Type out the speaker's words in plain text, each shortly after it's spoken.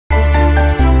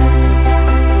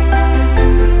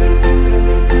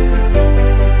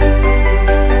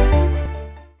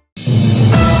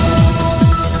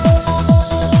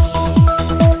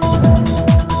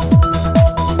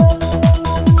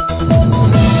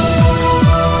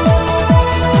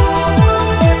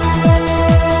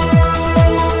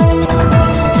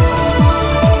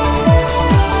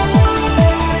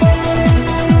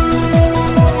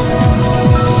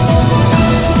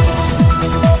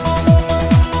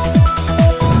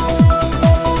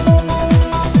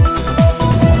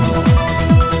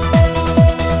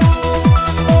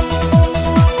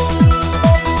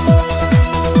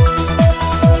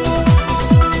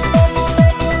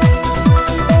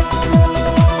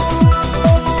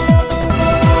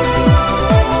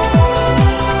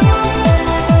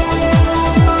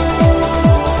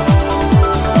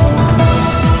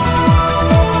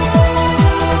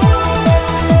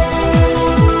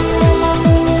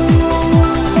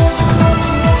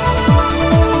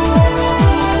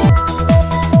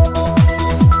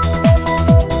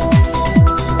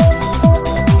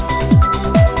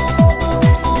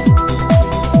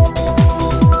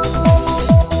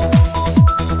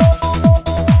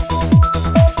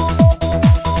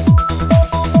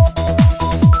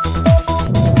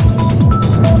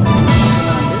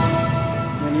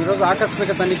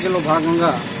ఆకస్మిక తనిఖీలో భాగంగా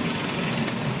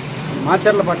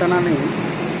మాచర్ల పట్టణాన్ని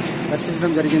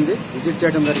దర్శించడం జరిగింది, విజిట్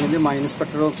చేయడం జరిగింది మా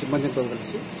ఇన్స్పెక్టర్ సిబ్బందితో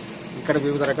కలిసి. ఇక్కడ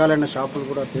వివిధ రకాలైన షాపులు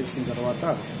కూడా తీర్చిన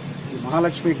తర్వాత ఈ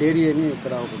మహాలక్ష్మి డైరీ అని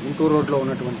ఇక్కడ ఒక గుంటూరు రోడ్లో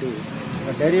ఉన్నటువంటి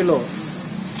డైరీలో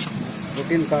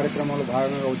రొటీన్ కార్యక్రమాలు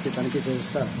భాగంగా వచ్చి తనిఖీ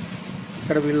చేస్తా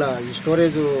ఇక్కడ వీళ్ళ ఈ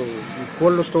స్టోరేజ్, ఈ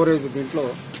కోల్డ్ స్టోరేజ్ దీంట్లో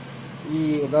ఈ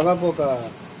దాదాపు ఒక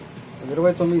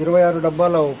 26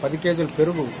 డబ్బాల 10 కేజీల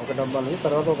పెరుగు ఒక డబ్బాలు,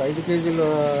 తర్వాత ఒక 5 కేజీల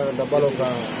డబ్బాలు ఒక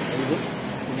 5,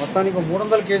 మొత్తానికి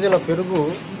 300 కేజీల పెరుగు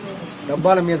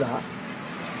డబ్బాల మీద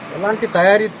ఎలాంటి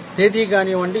తయారీ తేదీ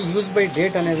కానివ్వండి, యూజ్ బై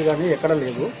డేట్ అనేది కానీ ఎక్కడ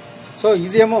లేదు. సో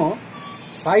ఇదేమో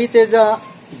సాయి తేజ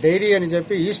డైరీ అని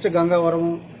చెప్పి ఈస్ట్ గంగావరం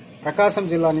ప్రకాశం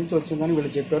జిల్లా నుంచి వచ్చిందని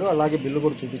వీళ్ళు చెప్పారు. అలాగే బిల్లు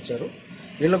కూడా చూపించారు.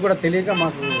 వీళ్ళకు కూడా తెలియక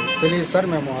మాకు తెలియదు సార్,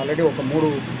 మేము ఆల్రెడీ ఒక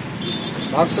 3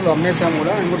 బాక్సులు అమ్మేసాము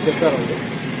కూడా అని కూడా చెప్పారు వాళ్ళు.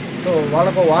 సో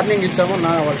వాళ్ళకు వార్నింగ్ ఇచ్చాము,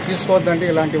 వాళ్ళు తీసుకోవద్దంటే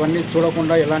ఇలాంటివన్నీ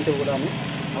చూడకుండా ఇలాంటివి కూడా అని.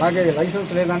 అలాగే లైసెన్స్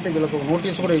లేదంటే వీళ్ళకు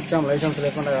నోటీస్ కూడా ఇచ్చాము, లైసెన్స్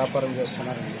లేకుండా వ్యాపారం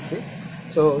చేస్తున్నారని చెప్పి.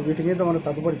 సో వీటి మీద మనకు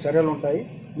తదుపరి చర్యలు ఉంటాయి.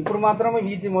 ఇప్పుడు మాత్రం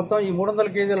వీటి మొత్తం ఈ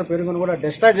 300 కేజీల పెరుగును కూడా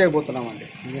డెస్ట్రాయ్ చేయబోతున్నామండి.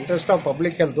 ఈ interest of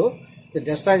public health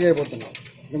destroy చేయబోతున్నాం.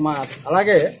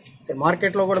 అలాగే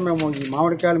మార్కెట్లో కూడా మేము ఈ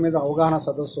మామిడికాయల మీద అవగాహన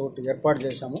సదస్సు ఏర్పాటు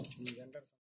చేశాము.